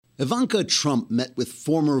Ivanka Trump met with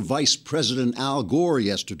former Vice President Al Gore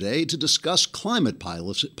yesterday to discuss climate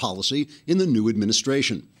policy in the new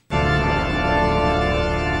administration.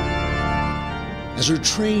 As her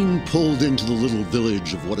train pulled into the little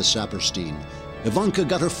village of Władysławice, Ivanka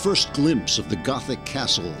got her first glimpse of the Gothic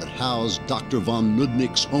castle that housed Dr. von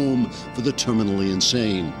Nudnik's home for the terminally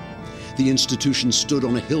insane. The institution stood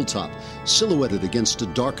on a hilltop, silhouetted against a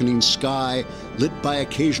darkening sky, lit by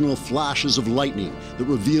occasional flashes of lightning that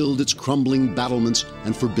revealed its crumbling battlements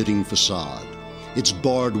and forbidding facade. Its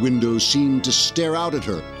barred windows seemed to stare out at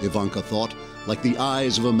her, Ivanka thought, like the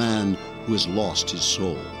eyes of a man who has lost his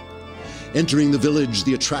soul. Entering the village,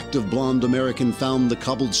 the attractive blonde American found the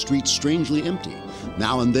cobbled streets strangely empty.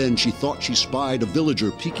 Now and then she thought she spied a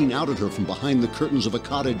villager peeking out at her from behind the curtains of a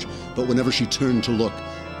cottage, but whenever she turned to look,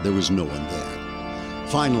 there was no one there.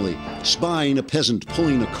 Finally, spying a peasant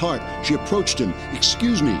pulling a cart, she approached him.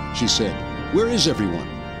 "Excuse me," she said, "where is everyone?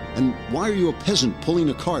 And why are you a peasant pulling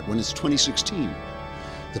a cart when it's 2016?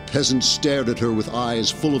 The peasant stared at her with eyes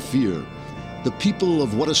full of fear. "The people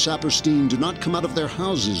of Władysławice do not come out of their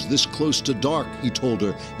houses this close to dark," he told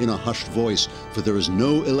her in a hushed voice, "for there is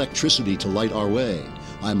no electricity to light our way.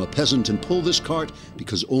 I am a peasant and pull this cart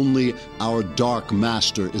because only our dark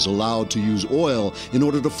master is allowed to use oil in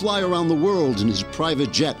order to fly around the world in his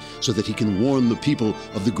private jet so that he can warn the people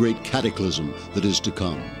of the great cataclysm that is to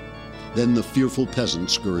come." Then the fearful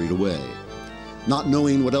peasant scurried away. Not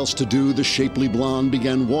knowing what else to do, the shapely blonde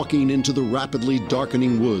began walking into the rapidly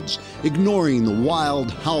darkening woods, ignoring the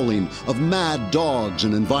wild howling of mad dogs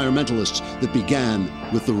and environmentalists that began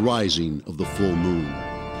with the rising of the full moon.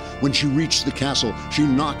 When she reached the castle, she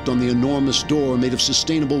knocked on the enormous door made of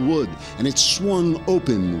sustainable wood, and it swung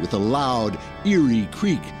open with a loud, eerie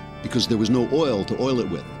creak because there was no oil to oil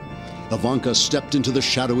it with. Ivanka stepped into the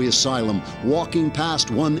shadowy asylum, walking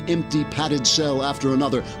past one empty padded cell after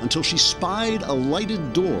another until she spied a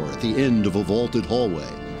lighted door at the end of a vaulted hallway.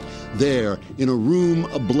 There, in a room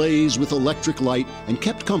ablaze with electric light and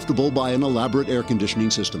kept comfortable by an elaborate air conditioning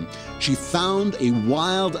system, she found a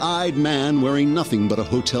wild-eyed man wearing nothing but a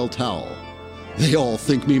hotel towel. "They all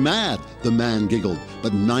think me mad," the man giggled,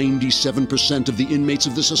 "but 97% of the inmates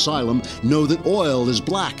of this asylum know that oil is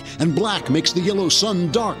black, and black makes the yellow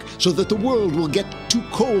sun dark, so that the world will get too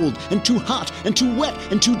cold and too hot and too wet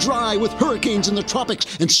and too dry, with hurricanes in the tropics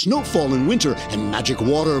and snowfall in winter and magic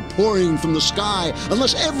water pouring from the sky,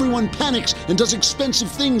 unless everyone panics and does expensive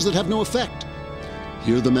things that have no effect."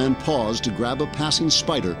 Here the man paused to grab a passing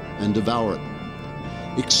spider and devour it.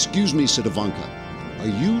 "Excuse me," said Ivanka. "Are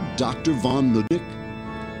you Dr. von Nudnik?"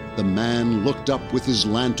 The man looked up with his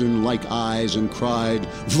lantern-like eyes and cried,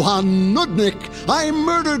 "Von Nudnik! I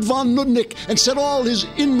murdered von Nudnik and set all his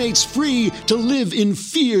inmates free to live in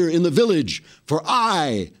fear in the village, for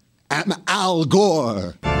I am Al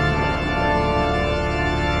Gore."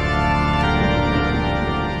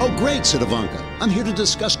 "Oh, great," said Ivanka. "I'm here to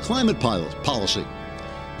discuss climate policy."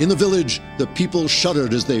 In the village, the people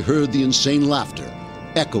shuddered as they heard the insane laughter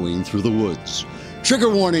echoing through the woods.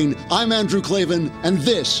 Trigger warning, I'm Andrew Klavan, and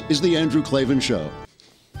this is The Andrew Klavan Show.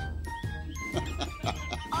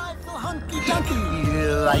 I feel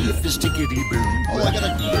hunky-dunky, life is tickety-boo. Oh, I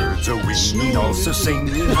gotta... Birds are winging, also sing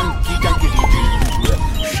hunky-dunky-doo.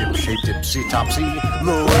 Ship-shaped, tipsy-topsy,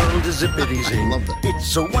 the world is zippity-zing. I love that.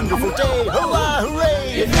 It's a wonderful day, hurrah,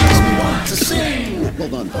 hooray, it makes me want to sing.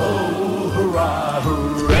 Hold on. Oh, hurrah,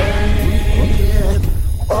 hooray,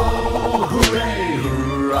 oh, hooray,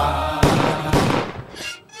 hurrah.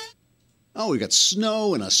 Oh, we got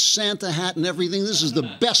snow and a Santa hat and everything. This is the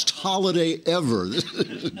best holiday ever. This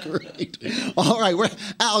is great. All right, we're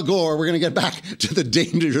Al Gore. We're going to get back to the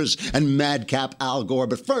dangerous and madcap Al Gore.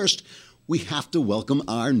 But first, we have to welcome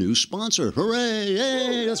our new sponsor. Hooray!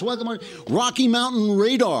 Hey, let's welcome our Rocky Mountain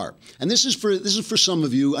Radar. And this is for some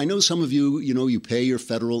of you. I know some of you, you pay your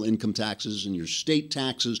federal income taxes and your state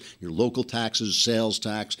taxes, your local taxes, sales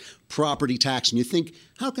tax, property tax, and you think,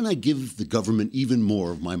 how can I give the government even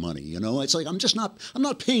more of my money? It's like I'm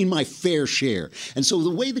not paying my fair share. And so the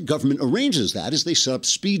way the government arranges that is they set up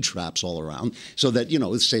speed traps all around so that,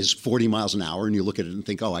 it says 40 miles an hour and you look at it and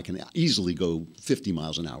think, oh, I can easily go 50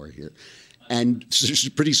 miles an hour here. And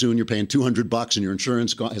pretty soon you're paying $200 and your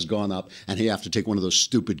insurance has gone up and you have to take one of those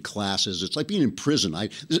stupid classes. It's like being in prison.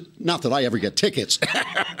 Not that I ever get tickets.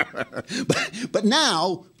 but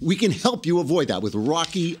now we can help you avoid that with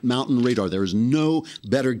Rocky Mountain Radar. There is no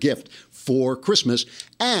better gift for Christmas.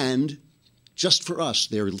 And Just for us,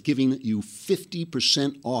 they're giving you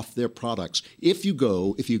 50% off their products. If you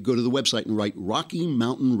go to the website and write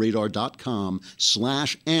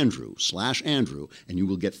RockyMountainRadar.com/Andrew, and you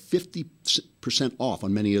will get 50% off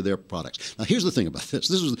on many of their products. Now, here's the thing about this.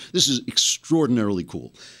 This is extraordinarily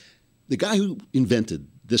cool. The guy who invented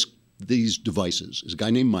these devices is a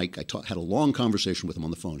guy named Mike. I had a long conversation with him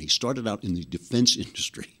on the phone. He started out in the defense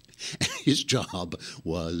industry. And his job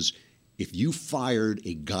was, if you fired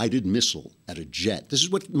a guided missile at a jet, this is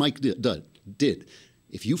what Mike did.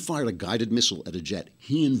 If you fired a guided missile at a jet,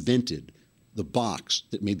 he invented the box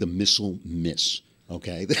that made the missile miss.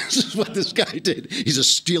 Okay, this is what this guy did. He's a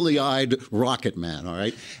steely-eyed rocket man, all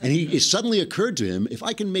right? And it suddenly occurred to him, if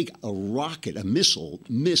I can make a missile,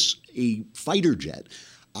 miss a fighter jet,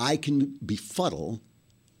 I can befuddle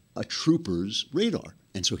a trooper's radar.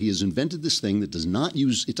 And so he has invented this thing that doesn't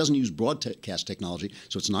use broadcast technology,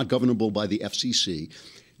 so it's not governable by the FCC.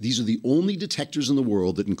 These are the only detectors in the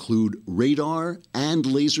world that include radar and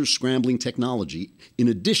laser scrambling technology in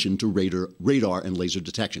addition to radar and laser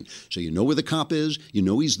detection. So you know where the cop is, you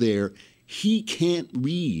know he's there. He can't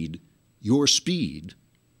read your speed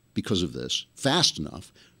because of this fast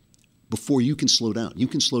enough before you can slow down. You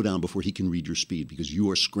can slow down before he can read your speed because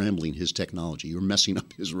you are scrambling his technology. You're messing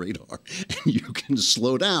up his radar. And you can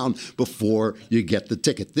slow down before you get the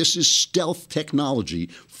ticket. This is stealth technology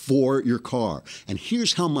for your car. And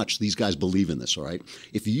here's how much these guys believe in this, all right?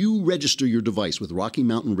 If you register your device with Rocky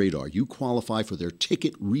Mountain Radar, you qualify for their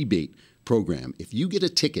ticket rebate program. If you get a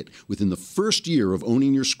ticket within the first year of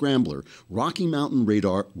owning your scrambler, Rocky Mountain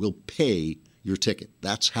Radar will pay your ticket.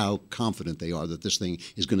 That's how confident they are that this thing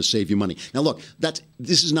is going to save you money. Now, look,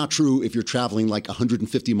 this is not true if you're traveling like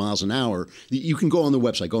 150 miles an hour. You can go on the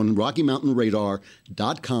website, go on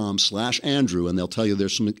RockyMountainRadar.com/Andrew, and they'll tell you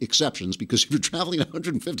there's some exceptions, because if you're traveling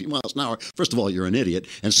 150 miles an hour, first of all, you're an idiot,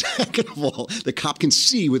 and second of all, the cop can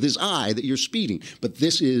see with his eye that you're speeding. But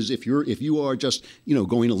this is if you are just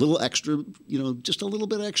going a little extra, just a little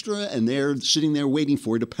bit extra, and they're sitting there waiting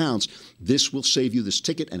for you to pounce. This will save you this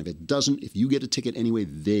ticket, and if it doesn't, if you get a ticket anyway,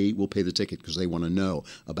 they will pay the ticket because they want to know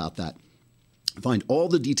about that. Find all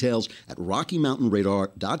the details at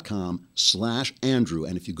RockyMountainRadar.com/Andrew.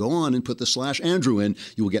 And if you go on and put the /Andrew in,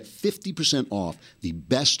 you will get 50% off the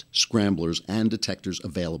best scramblers and detectors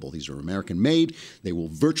available. These are American made. They will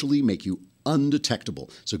virtually make you undetectable.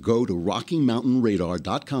 So go to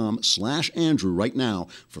RockyMountainRadar.com/Andrew right now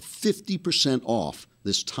for 50% off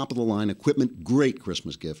this top-of-the-line equipment. Great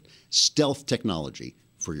Christmas gift. Stealth technology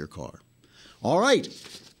for your car. All right,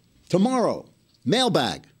 tomorrow,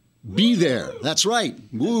 mailbag. Be there. That's right.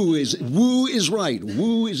 Woo is right.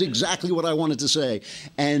 Woo is exactly what I wanted to say.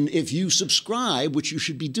 And if you subscribe, which you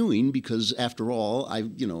should be doing, because after all,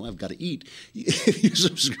 I've got to eat. If you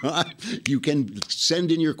subscribe, you can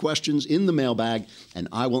send in your questions in the mailbag, and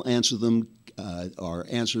I will answer them. Our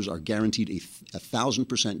answers are guaranteed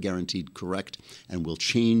 1,000% guaranteed correct, and will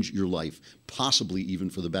change your life, possibly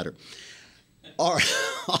even for the better. All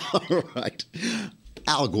right.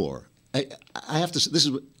 Al Gore. I have to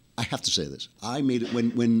say this. I made it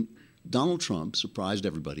when Donald Trump surprised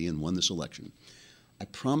everybody and won this election. I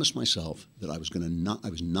promised myself that I was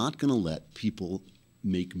not going to let people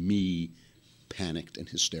make me panicked and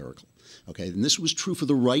hysterical. Okay, and this was true for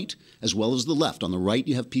the right as well as the left. On the right,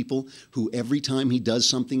 you have people who every time he does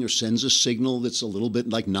something or sends a signal that's a little bit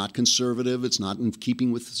like not conservative, it's not in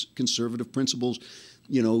keeping with conservative principles,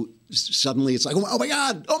 suddenly it's like, oh my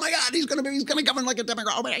God, he's going to govern like a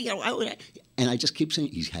Democrat. Oh my God, and I just keep saying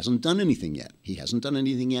he hasn't done anything yet.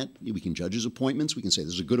 We can judge his appointments. We can say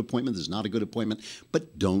this is a good appointment, this is not a good appointment,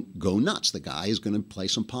 but don't go nuts. The guy is going to play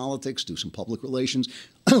some politics, do some public relations.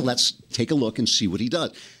 Let's take a look and see what he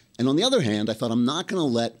does. And on the other hand, I thought I'm not going to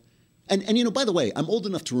let And by the way, I'm old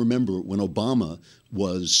enough to remember when Obama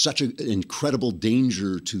was such an incredible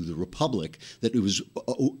danger to the republic that it was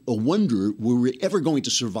a wonder, were we ever going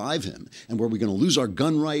to survive him? And were we going to lose our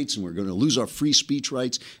gun rights, and we're going to lose our free speech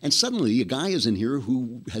rights? And suddenly a guy is in here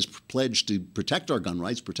who has pledged to protect our gun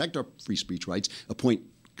rights, protect our free speech rights, appoint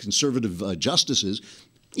conservative justices.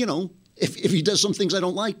 If he does some things I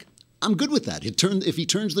don't like, I'm good with that. If he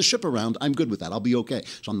turns the ship around, I'm good with that. I'll be okay.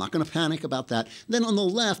 So I'm not going to panic about that. Then on the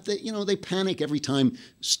left, they panic every time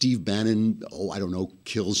Steve Bannon,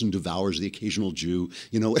 kills and devours the occasional Jew.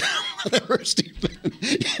 Whatever, Steve Bannon.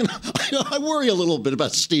 I worry a little bit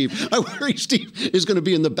about Steve. I worry Steve is going to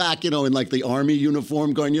be in the back, in like the army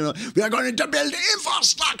uniform going, we are going to build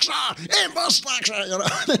infrastructure.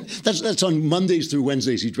 That's on Mondays through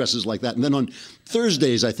Wednesdays. He dresses like that. And then on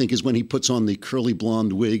Thursdays, I think, is when he puts on the curly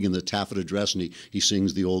blonde wig and the taffeta dress, and he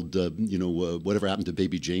sings the old, Whatever Happened to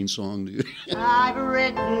Baby Jane song. I've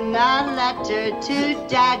written a letter to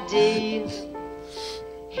Daddy.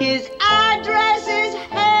 His address is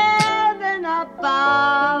heaven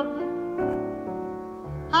above.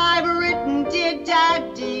 I've written, dear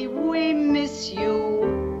Daddy, we miss you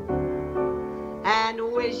and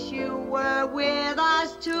wish you were with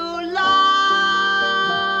us to love.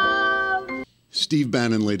 Steve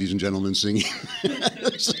Bannon, ladies and gentlemen, singing,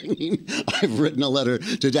 I've written a letter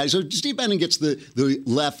to Daddy. So Steve Bannon gets the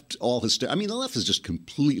left all hysterical. I mean, the left is just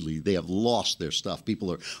completely, they have lost their stuff.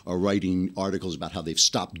 People are writing articles about how they've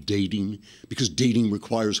stopped dating because dating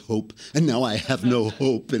requires hope. And now I have no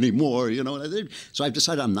hope anymore, So I've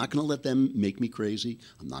decided I'm not going to let them make me crazy.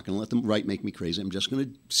 I'm not going to let them make me crazy. I'm just going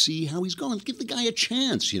to see how he's going. Give the guy a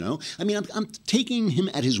chance, I mean, I'm taking him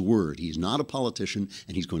at his word. He's not a politician,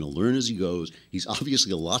 and he's going to learn as he goes. He's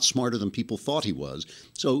obviously a lot smarter than people thought he was.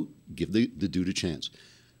 So give the dude a chance.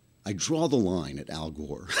 I draw the line at Al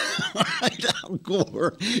Gore. Al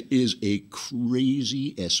Gore is a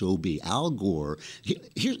crazy SOB. Al Gore,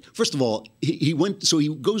 first of all, he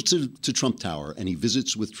goes to Trump Tower and he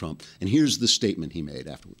visits with Trump. And here's the statement he made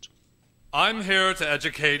afterwards. I'm here to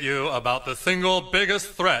educate you about the single biggest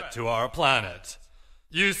threat to our planet.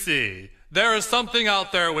 You see, there is something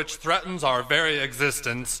out there which threatens our very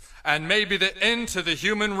existence and may be the end to the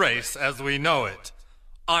human race as we know it.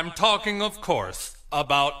 I'm talking, of course,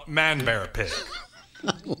 about Man-Bear-Pig.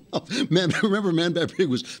 Remember Man-Bear-Pig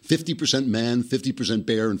was 50% man, 50%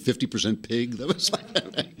 bear, and 50% pig? That was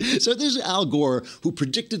So this is Al Gore, who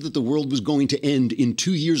predicted that the world was going to end in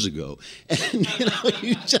 2 years ago. And,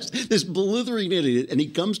 he's just this blithering idiot. And he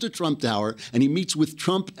comes to Trump Tower, and he meets with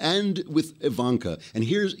Trump and with Ivanka. And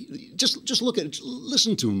here's, just look at it,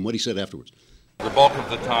 listen to him, what he said afterwards. The bulk of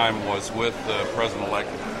the time was with President-elect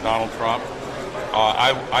Donald Trump.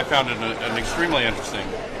 I found it an extremely interesting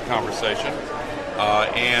conversation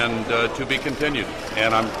and to be continued.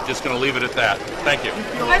 And I'm just going to leave it at that. Thank you.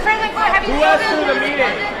 Who else to the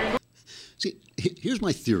meeting? See, here's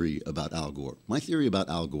my theory about Al Gore. My theory about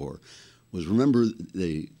Al Gore was, remember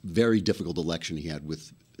the very difficult election he had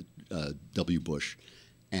with W. Bush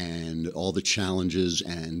and all the challenges,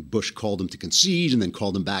 and Bush called him to concede and then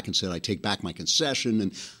called him back and said, I take back my concession.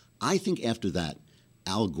 And I think after that,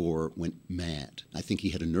 Al Gore went mad. I think he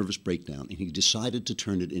had a nervous breakdown, and he decided to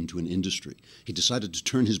turn it into an industry. He decided to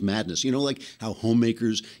turn his madness. Like how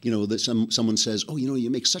homemakers, that someone says, oh, you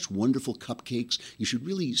make such wonderful cupcakes. You should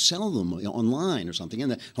really sell them online or something.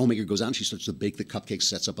 And the homemaker goes out and she starts to bake the cupcakes,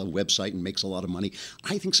 sets up a website, and makes a lot of money.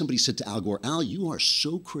 I think somebody said to Al Gore, Al, you are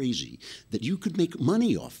so crazy that you could make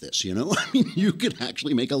money off this, I mean, you could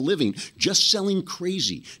actually make a living just selling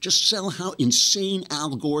crazy. Just sell how insane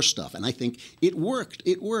Al Gore stuff. And I think it worked.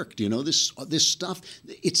 It worked. This stuff.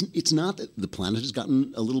 It's not that the planet has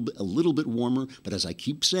gotten a little bit warmer, but as I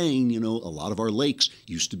keep saying, a lot of our lakes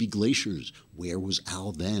used to be glaciers. Where was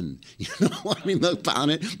Al then? I mean,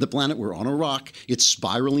 the planet, we're on a rock. It's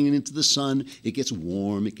spiraling into the sun. It gets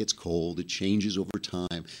warm. It gets cold. It changes over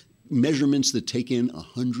time. Measurements that take in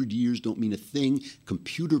 100 years don't mean a thing.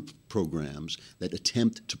 Computer programs that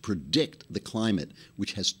attempt to predict the climate,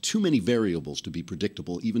 which has too many variables to be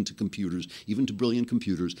predictable, even to computers, even to brilliant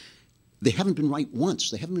computers, they haven't been right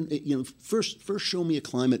once. They haven't been, first show me a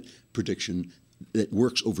climate prediction that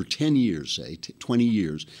works over 10 years, say, 20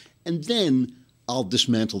 years, and then I'll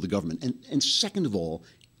dismantle the government. And second of all,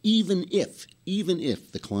 even if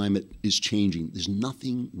the climate is changing, there's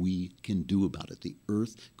nothing we can do about it. The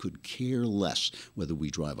Earth could care less whether we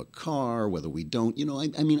drive a car, whether we don't.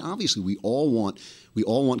 I mean, obviously, we all want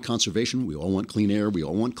conservation. We all want clean air. We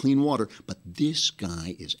all want clean water. But this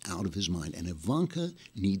guy is out of his mind. And Ivanka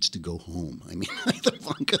needs to go home. I mean,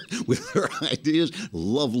 Ivanka, with her ideas,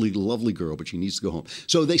 lovely, lovely girl, but she needs to go home.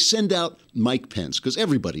 So they send out Mike Pence, because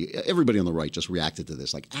everybody on the right just reacted to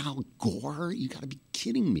this. Like, Al Gore? You got to be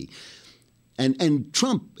kidding me. And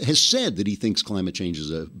Trump has said that he thinks climate change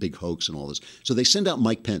is a big hoax and all this. So they send out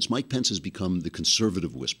Mike Pence. Mike Pence has become the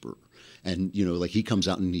conservative whisperer. And, he comes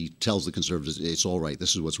out and he tells the conservatives, it's all right.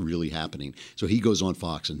 This is what's really happening. So he goes on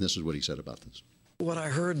Fox, and this is what he said about this. What I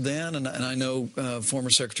heard then, and I know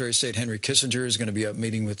former Secretary of State Henry Kissinger is going to be up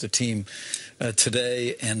meeting with the team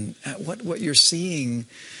today, and what you're seeing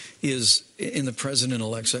is, in the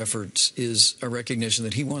president-elect's efforts, is a recognition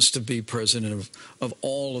that he wants to be president of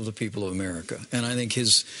all of the people of America. And I think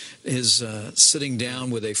his sitting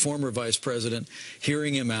down with a former vice president,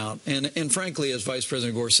 hearing him out, and frankly, as Vice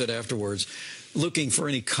President Gore said afterwards, looking for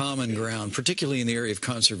any common ground, particularly in the area of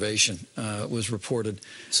conservation, was reported.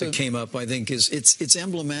 That came up. I think it's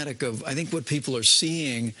emblematic of, I think, what people are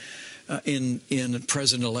seeing in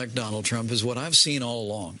President-elect Donald Trump is what I've seen all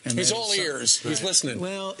along. And he's all ears. He's listening.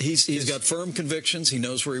 Well, he's got firm convictions. He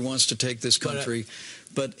knows where he wants to take this country.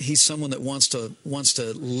 But he's someone that wants to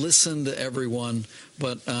listen to everyone.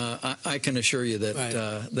 But I can assure you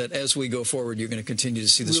that that as we go forward, you're going to continue to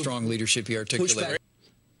see the strong leadership he articulated.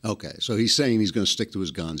 Okay, so he's saying he's going to stick to his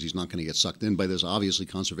guns. He's not going to get sucked in by this. Obviously,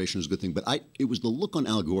 conservation is a good thing. But it was the look on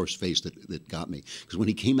Al Gore's face that got me. Because when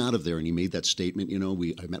he came out of there and he made that statement,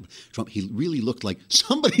 I met Trump, he really looked like,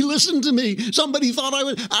 somebody listened to me. Somebody thought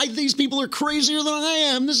these people are crazier than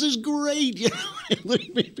I am. This is great.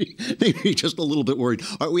 Maybe just a little bit worried.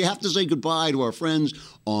 All right, we have to say goodbye to our friends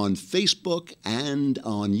on Facebook and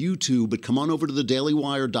on YouTube. But come on over to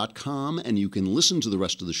thedailywire.com and you can listen to the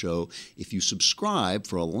rest of the show. If you subscribe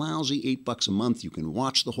for a lousy $8 a month, you can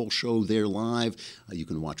watch the whole show there live. You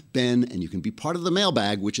can watch Ben, and you can be part of the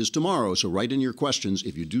mailbag, which is tomorrow. So write in your questions.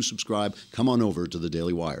 If you do subscribe, come on over to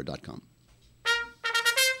thedailywire.com.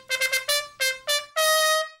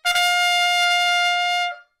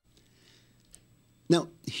 Now,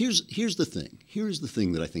 here's the thing. Here's the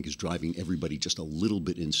thing that I think is driving everybody just a little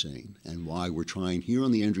bit insane, and why we're trying here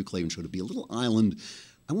on the Andrew Klavan Show to be a little island.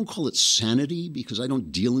 I won't call it sanity because I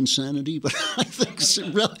don't deal in sanity, but I think it's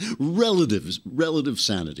relative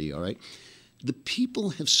sanity, all right? The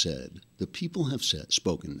people have spoken,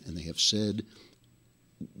 and they have said,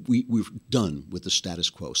 we're done with the status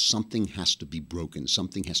quo. Something has to be broken.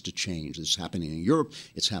 Something has to change. It's happening in Europe.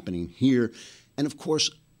 It's happening here. And, of course,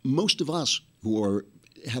 most of us who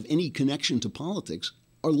have any connection to politics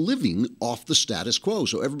are living off the status quo.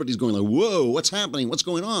 So everybody's going like, whoa, what's happening? What's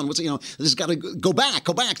going on? This has got to go back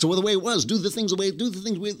to the way it was. Do the things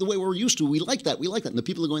the way we're used to. We like that. And the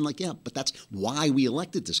people are going like, yeah, but that's why we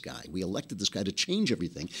elected this guy. We elected this guy to change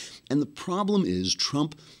everything. And the problem is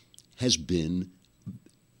Trump has been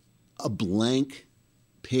a blank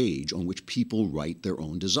page on which people write their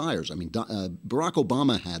own desires. I mean, Barack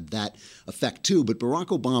Obama had that effect too, but Barack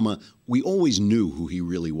Obama, we always knew who he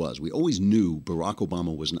really was. We always knew Barack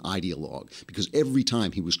Obama was an ideologue because every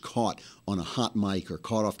time he was caught on a hot mic or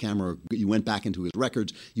caught off camera, or you went back into his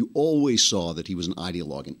records, you always saw that he was an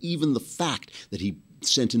ideologue. And even the fact that he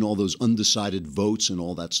sent in all those undecided votes and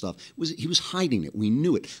all that stuff, he was hiding it. We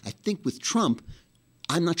knew it. I think with Trump,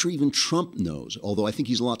 I'm not sure even Trump knows, although I think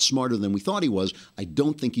he's a lot smarter than we thought he was. I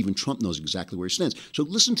don't think even Trump knows exactly where he stands. So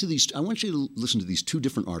listen to these. I want you to listen to these two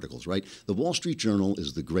different articles, right? The Wall Street Journal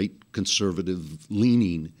is the great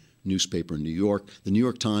conservative-leaning newspaper in New York. The New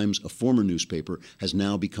York Times, a former newspaper, has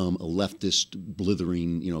now become a leftist,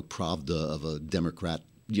 blithering, Pravda of a Democrat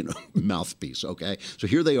mouthpiece, okay? So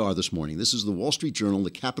here they are this morning. This is the Wall Street Journal,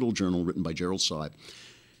 the Capital Journal, written by Gerald Seib.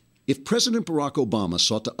 If President Barack Obama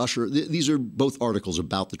sought to usher – these are both articles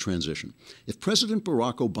about the transition. If President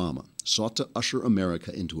Barack Obama sought to usher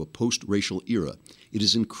America into a post-racial era, it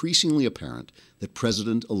is increasingly apparent that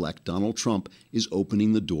President-elect Donald Trump is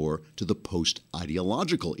opening the door to the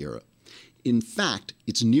post-ideological era. In fact,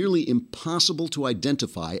 it's nearly impossible to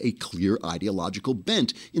identify a clear ideological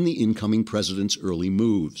bent in the incoming president's early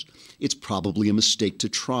moves. It's probably a mistake to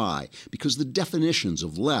try, because the definitions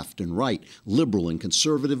of left and right, liberal and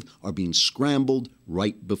conservative, are being scrambled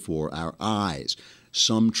right before our eyes.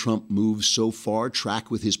 Some Trump moves so far track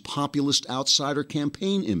with his populist outsider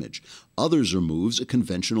campaign image. Others are moves a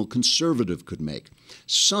conventional conservative could make.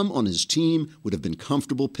 Some on his team would have been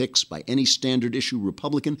comfortable picks by any standard-issue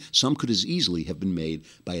Republican. Some could as easily have been made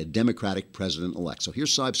by a Democratic president-elect. So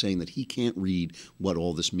here's Seib saying that he can't read what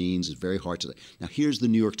all this means. It's very hard to say. Now here's the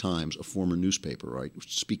New York Times, a former newspaper, right,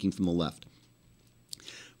 speaking from the left.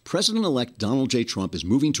 President-elect Donald J. Trump is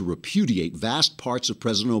moving to repudiate vast parts of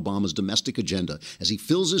President Obama's domestic agenda as he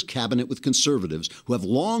fills his cabinet with conservatives who have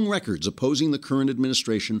long records opposing the current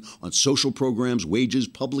administration on social programs, wages,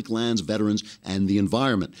 public lands, veterans, and the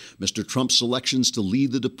environment. Mr. Trump's selections to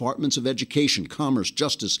lead the departments of education, commerce,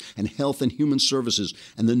 justice, and health and human services,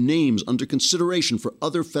 and the names under consideration for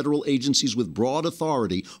other federal agencies with broad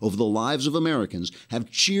authority over the lives of Americans have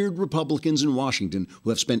cheered Republicans in Washington who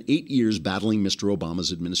have spent 8 years battling Mr.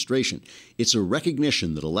 Obama's administration. It's a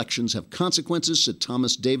recognition that elections have consequences, said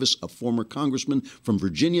Thomas Davis, a former congressman from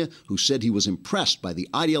Virginia, who said he was impressed by the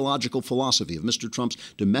ideological philosophy of Mr. Trump's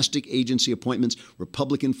domestic agency appointments.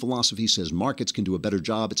 Republican philosophy says markets can do a better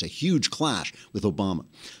job. It's a huge clash with Obama.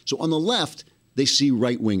 So on the left, they see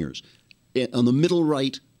right-wingers. On the middle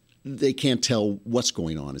right, they can't tell what's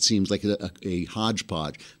going on. It seems like a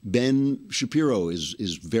hodgepodge. Ben Shapiro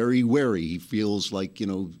is very wary. He feels like,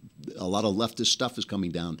 a lot of leftist stuff is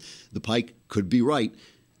coming down the pike. Could be right.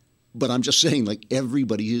 But I'm just saying, like,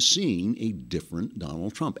 everybody is seeing a different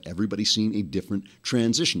Donald Trump. Everybody's seeing a different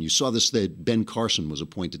transition. You saw this, that Ben Carson was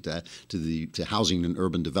appointed to Housing and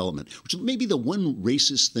Urban Development, which is maybe the one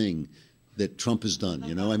racist thing that Trump has done.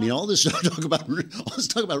 You know, I mean, all this talk about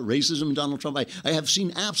racism in Donald Trump, I have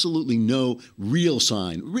seen absolutely no real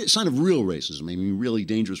sign of real racism. I mean, really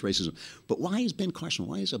dangerous racism. But why is Ben Carson?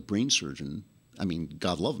 Why is a brain surgeon? I mean,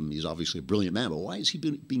 God love him. He's obviously a brilliant man, but why is he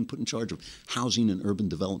being put in charge of housing and urban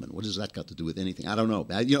development? What has that got to do with anything? I don't know.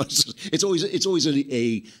 You know, it's always an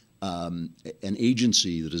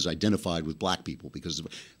agency that is identified with black people because,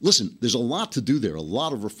 listen, there's a lot to do there, a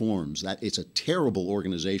lot of reforms. That it's a terrible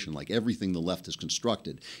organization, like everything the left has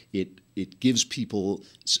constructed. It gives people.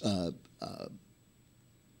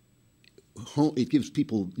 It gives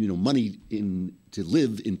people, money to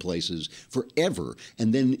live in places forever,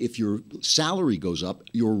 and then if your salary goes up,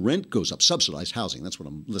 your rent goes up. Subsidized housing. That's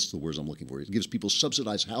the words I'm looking for. It gives people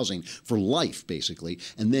subsidized housing for life, basically.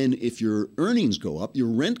 And then if your earnings go up, your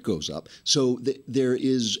rent goes up. So there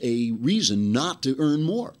is a reason not to earn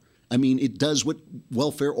more. I mean, it does what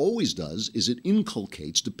welfare always does, is it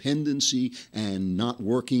inculcates dependency and not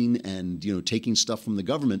working and, taking stuff from the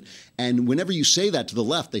government. And whenever you say that to the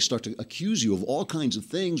left, they start to accuse you of all kinds of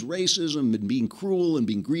things, racism and being cruel and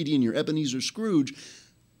being greedy and you're Ebenezer Scrooge.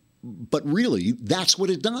 But really, that's what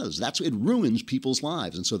it does. It ruins people's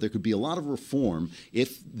lives. And so there could be a lot of reform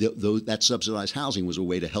if that subsidized housing was a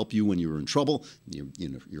way to help you when you were in trouble.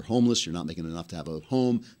 You're homeless, you're not making enough to have a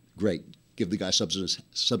home. Great. Give the guy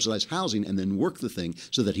subsidized housing and then work the thing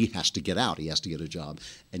so that he has to get out. He has to get a job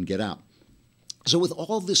and get out. So with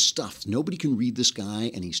all this stuff, nobody can read this guy,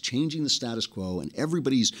 and he's changing the status quo, and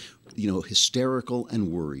everybody's, hysterical and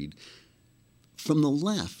worried. From the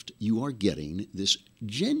left, you are getting this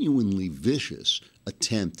genuinely vicious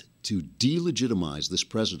attempt to delegitimize this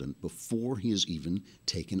president before he has even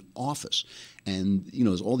taken office. And,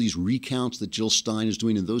 there's all these recounts that Jill Stein is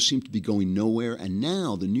doing, and those seem to be going nowhere. And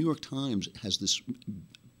now the New York Times has this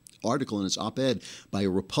article in its op-ed by a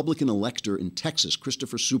Republican elector in Texas,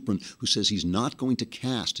 Christopher Supran, who says he's not going to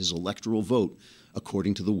cast his electoral vote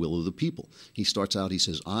according to the will of the people. He starts out, he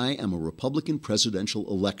says, I am a Republican presidential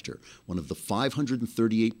elector, one of the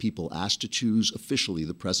 538 people asked to choose officially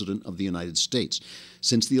the President of the United States.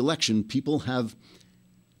 Since the election, people have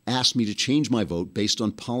asked me to change my vote based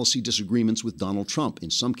on policy disagreements with Donald Trump. In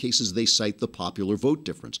some cases, they cite the popular vote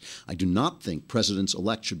difference. I do not think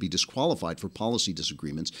presidents-elect should be disqualified for policy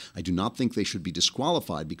disagreements. I do not think they should be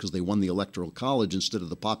disqualified because they won the Electoral College instead of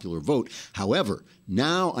the popular vote. However,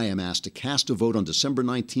 now I am asked to cast a vote on December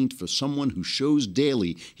 19th for someone who shows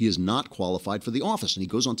daily he is not qualified for the office. And he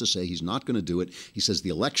goes on to say he's not going to do it. He says the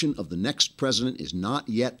election of the next president is not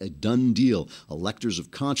yet a done deal. Electors of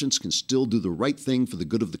conscience can still do the right thing for the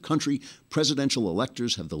good of the country. Presidential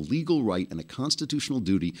electors have the legal right and a constitutional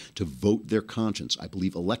duty to vote their conscience. I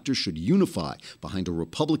believe electors should unify behind a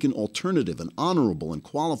Republican alternative, an honorable and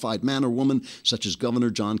qualified man or woman such as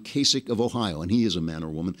Governor John Kasich of Ohio, and he is a man or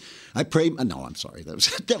woman. I pray. No, I'm sorry.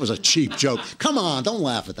 That was a cheap joke. Come on, don't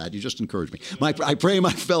laugh at that. You just encouraged me. I pray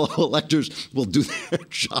my fellow electors will do their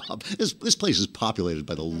job. This place is populated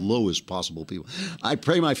by the lowest possible people. I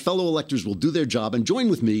pray my fellow electors will do their job and join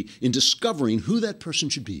with me in discovering who that person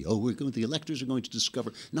should be. The electors are going to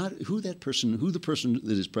discover not who the person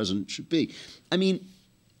that is president should be. I mean,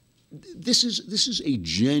 this is a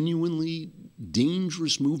genuinely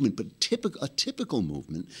dangerous movement, but a typical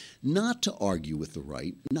movement, not to argue with the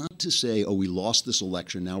right, not to say, oh, we lost this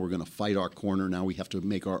election, now we're going to fight our corner, now we have to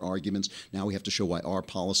make our arguments, now we have to show why our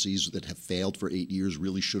policies that have failed for 8 years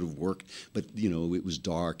really should have worked, but, it was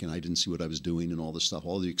dark and I didn't see what I was doing and all this stuff,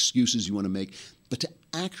 all the excuses you want to make, but to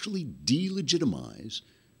actually delegitimize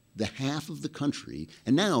the half of the country,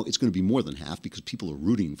 and now it's going to be more than half because people are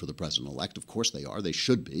rooting for the president-elect. Of course they are. They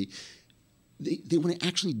should be. They want to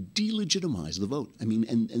actually delegitimize the vote. I mean,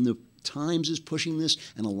 and the Times is pushing this,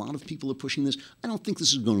 and a lot of people are pushing this. I don't think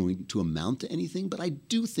this is going to amount to anything, but I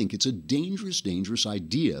do think it's a dangerous, dangerous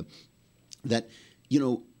idea that,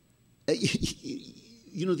 the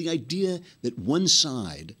idea that one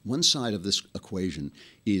side of this equation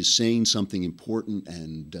is saying something important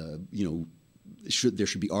and, there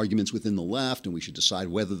should be arguments within the left, and we should decide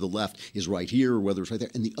whether the left is right here or whether it's right there.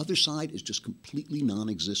 And the other side is just completely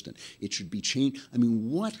non-existent. It should be changed. I mean,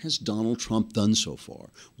 what has Donald Trump done so far?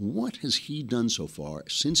 What has he done so far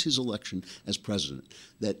since his election as president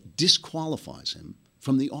that disqualifies him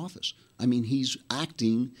from the office? I mean, he's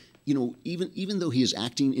acting even though he is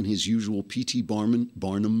acting in his usual P.T.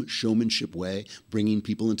 Barnum showmanship way, bringing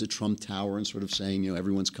people into Trump Tower and sort of saying,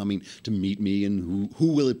 everyone's coming to meet me, and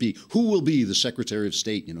who will it be? Who will be the Secretary of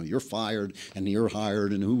State? You're fired and you're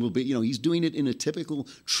hired, and who will be? He's doing it in a typical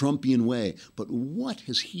Trumpian way. But what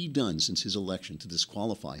has he done since his election to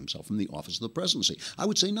disqualify himself from the office of the presidency? I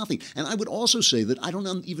would say nothing. And I would also say that I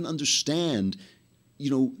don't even understand.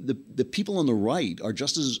 The people on the right are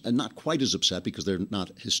just as, and not quite as upset because they're not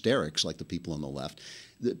hysterics like the people on the left.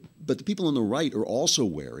 But the people on the right are also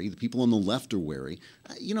wary. The people on the left are wary.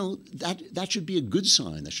 That should be a good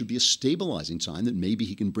sign. That should be a stabilizing sign that maybe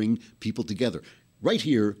he can bring people together. Right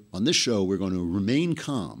here on this show, we're going to remain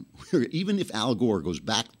calm. Even if Al Gore goes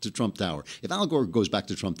back to Trump Tower. If Al Gore goes back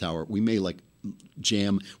to Trump Tower, we may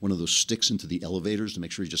jam one of those sticks into the elevators to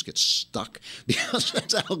make sure he just gets stuck, because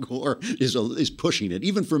Al Gore is pushing it.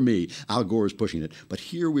 Even for me, Al Gore is pushing it. But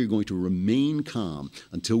here we're going to remain calm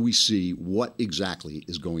until we see what exactly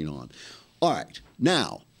is going on. All right.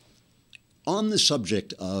 Now, on the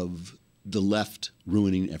subject of the left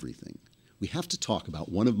ruining everything, we have to talk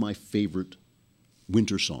about one of my favorite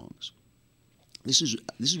winter songs. This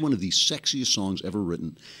is one of the sexiest songs ever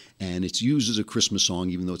written, and it's used as a Christmas song,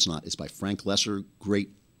 even though it's not. It's by Frank Lesser, great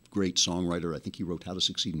songwriter. I think he wrote How to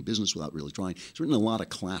Succeed in Business Without Really Trying. He's written a lot of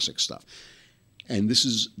classic stuff. And this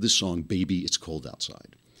is this song, Baby, It's Cold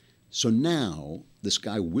Outside. So now this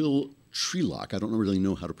guy, Will Trelock, I don't really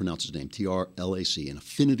know how to pronounce his name, T-R-L-A-C, in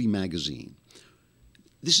Affinity magazine.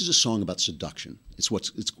 This is a song about seduction. It's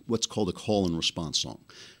what's called a call and response song.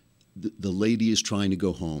 The lady is trying to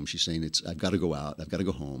go home. She's saying, I've got to go out. I've got to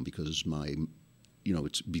go home because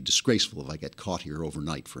it'd be disgraceful if I get caught here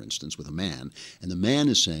overnight, for instance, with a man. And the man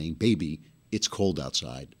is saying, baby, it's cold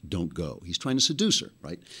outside. Don't go. He's trying to seduce her,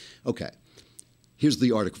 right? Okay. Here's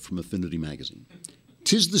the article from Affinity magazine.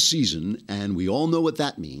 'Tis the season, and we all know what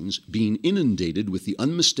that means, being inundated with the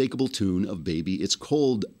unmistakable tune of Baby, It's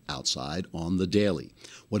Cold Outside on the daily.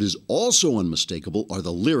 What is also unmistakable are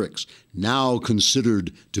the lyrics, now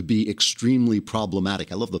considered to be extremely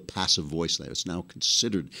problematic. I love the passive voice there. It's now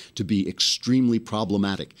considered to be extremely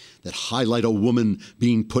problematic, that highlight a woman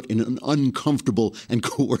being put in an uncomfortable and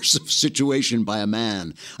coercive situation by a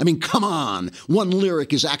man. I mean, come on. One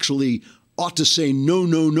lyric is actually ought to say, no,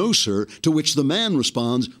 no, no, sir, to which the man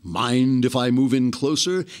responds, mind if I move in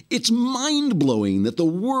closer? It's mind-blowing that the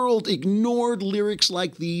world ignored lyrics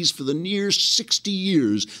like these for the near 60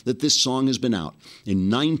 years that this song has been out. In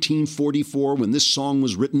 1944, when this song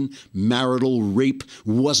was written, marital rape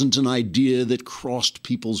wasn't an idea that crossed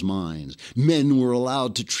people's minds. Men were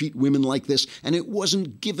allowed to treat women like this, and it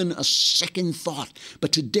wasn't given a second thought.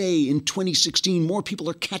 But today, in 2016, more people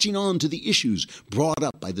are catching on to the issues brought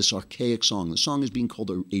up by this archaic song. The song is being called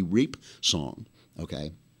a rape song,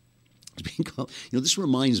 okay? It's being called, this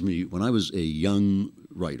reminds me, when I was a young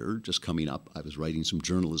writer, just coming up, I was writing some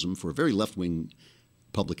journalism for a very left-wing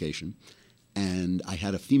publication, and I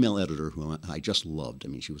had a female editor who I just loved. I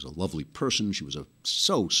mean, she was a lovely person. She was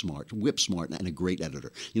so smart, whip-smart, and a great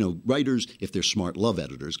editor. Writers, if they're smart, love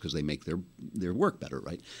editors because they make their work better,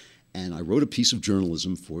 right? And I wrote a piece of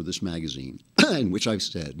journalism for this magazine in which I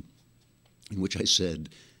said,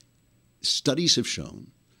 studies have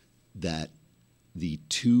shown that the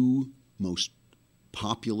two most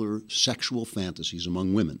popular sexual fantasies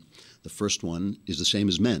among women, the first one is the same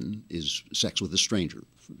as men, is sex with a stranger,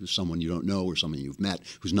 someone you don't know or someone you've met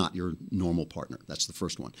who's not your normal partner. That's the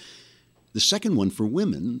first one. The second one for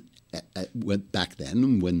women, back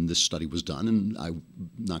then when this study was done, and I'm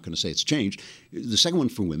not going to say it's changed, the second one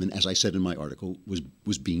for women, as I said in my article,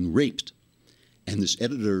 was being raped. And this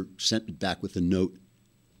editor sent it back with a note,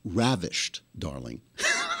 ravished, darling.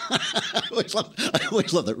 I always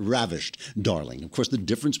love that, ravished, darling. Of course, the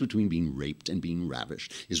difference between being raped and being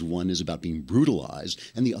ravished is one is about being brutalized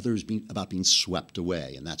and the other is about being swept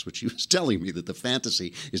away. And that's what she was telling me, that the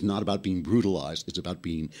fantasy is not about being brutalized, it's about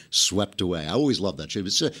being swept away. I always loved that. It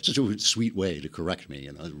was such a sweet way to correct me,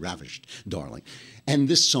 ravished, darling. And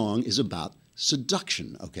this song is about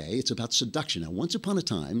seduction, okay? It's about seduction. Now, once upon a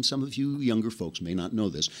time, some of you younger folks may not know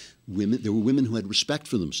this, there were women who had respect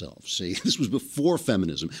for themselves. See, this was before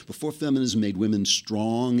feminism. Before feminism made women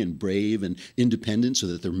strong and brave and independent so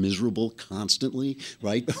that they're miserable constantly,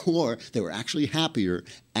 right? Or they were actually happier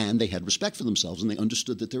And they had respect for themselves, and they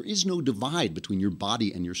understood that there is no divide between your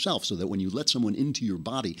body and yourself, so that when you let someone into your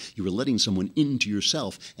body, you were letting someone into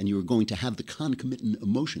yourself, and you were going to have the concomitant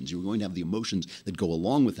emotions. You were going to have the emotions that go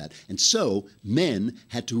along with that. And so men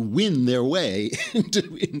had to win their way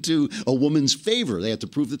into a woman's favor. They had to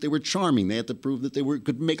prove that they were charming. They had to prove that they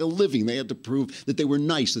could make a living. They had to prove that they were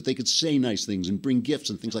nice, that they could say nice things and bring gifts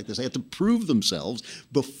and things like this. They had to prove themselves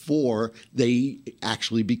before they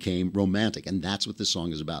actually became romantic. And that's what this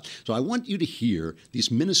song is about. So I want you to hear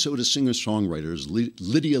these Minnesota singer-songwriters,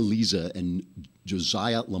 Lydia Leza and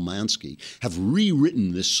Josiah Lemansky, have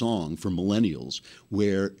rewritten this song for millennials,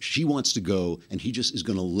 where she wants to go and he just is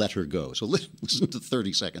going to let her go. So listen to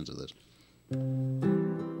 30 seconds of this.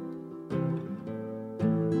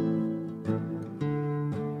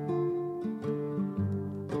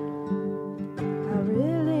 I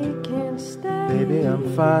really can't stay. Baby,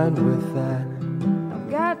 I'm fine with that. I've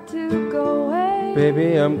got to go away.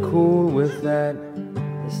 Baby, I'm cool with that.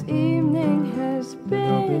 This evening has been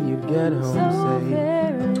Hoping you get home so safe.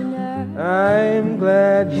 very nice. I'm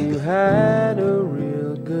glad you had a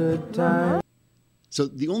real good time. So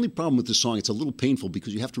the only problem with this song, it's a little painful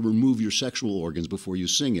because you have to remove your sexual organs before you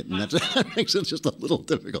sing it, and that makes it just a little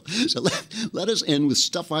difficult. So let us end with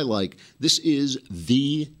Stuff I Like. This is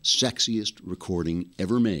the sexiest recording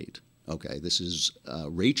ever made. Okay, this is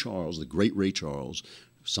Ray Charles, the great Ray Charles,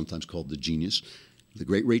 sometimes called the genius, the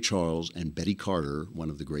great Ray Charles and Betty Carter, one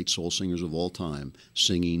of the great soul singers of all time,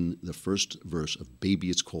 singing the first verse of Baby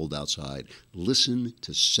It's Cold Outside. Listen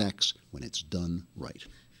to sex when it's done right.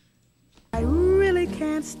 I really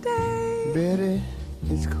can't stay. Betty,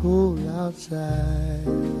 it's cold outside.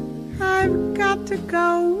 I've got to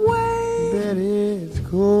go away. Betty, it's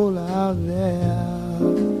cold out there.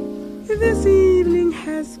 This evening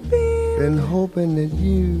has been hoping that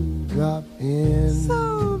you drop in.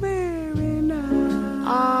 so very nice.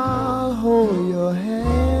 I'll hold your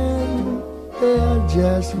hand. They're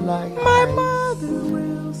just like My ice. mother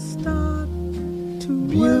will start to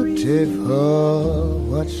worry, Beautiful,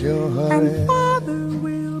 what's your hurry? and father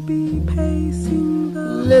will be pacing the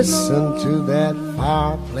Listen floor. to that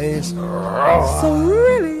fireplace. So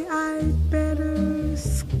really I'd better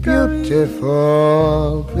scurry.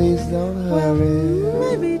 Beautiful, please don't Well,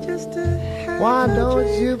 hurry. maybe just to have Why a don't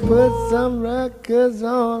drink. you put some records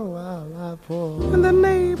on while I pour? And the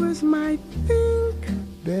neighbors might think,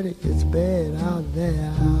 Betty, it's bad out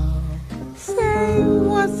there. say,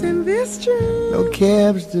 what's in this drink? No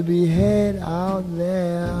cabs to be had out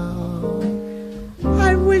there.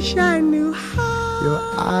 I wish I knew how Your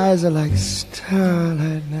eyes are like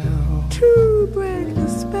starlight now. to break the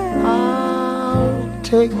spell. I'll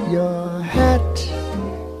take your hat.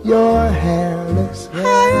 Your hair looks I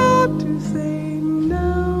red. ought to say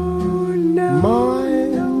no, no,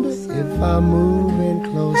 Mind no, if sir. I move in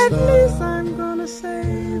At least closer? I'm gonna say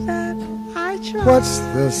that I tried. What's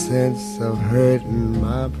the sense of hurting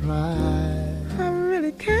my pride? I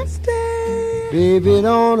really can't stay. Baby,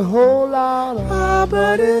 don't hold out on, Ah,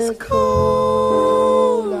 but it's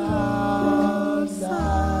cold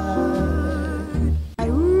outside. I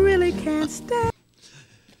really can't stay.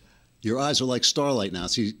 Your eyes are like starlight now.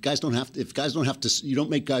 See, guys don't have to, if guys don't have to, you don't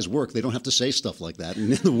make guys work, they don't have to say stuff like that.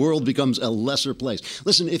 And the world becomes a lesser place.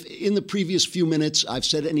 Listen, if in the previous few minutes I've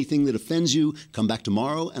said anything that offends you, come back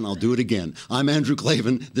tomorrow and I'll do it again. I'm Andrew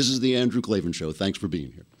Klavan. This is The Andrew Klavan Show. Thanks for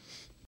being here.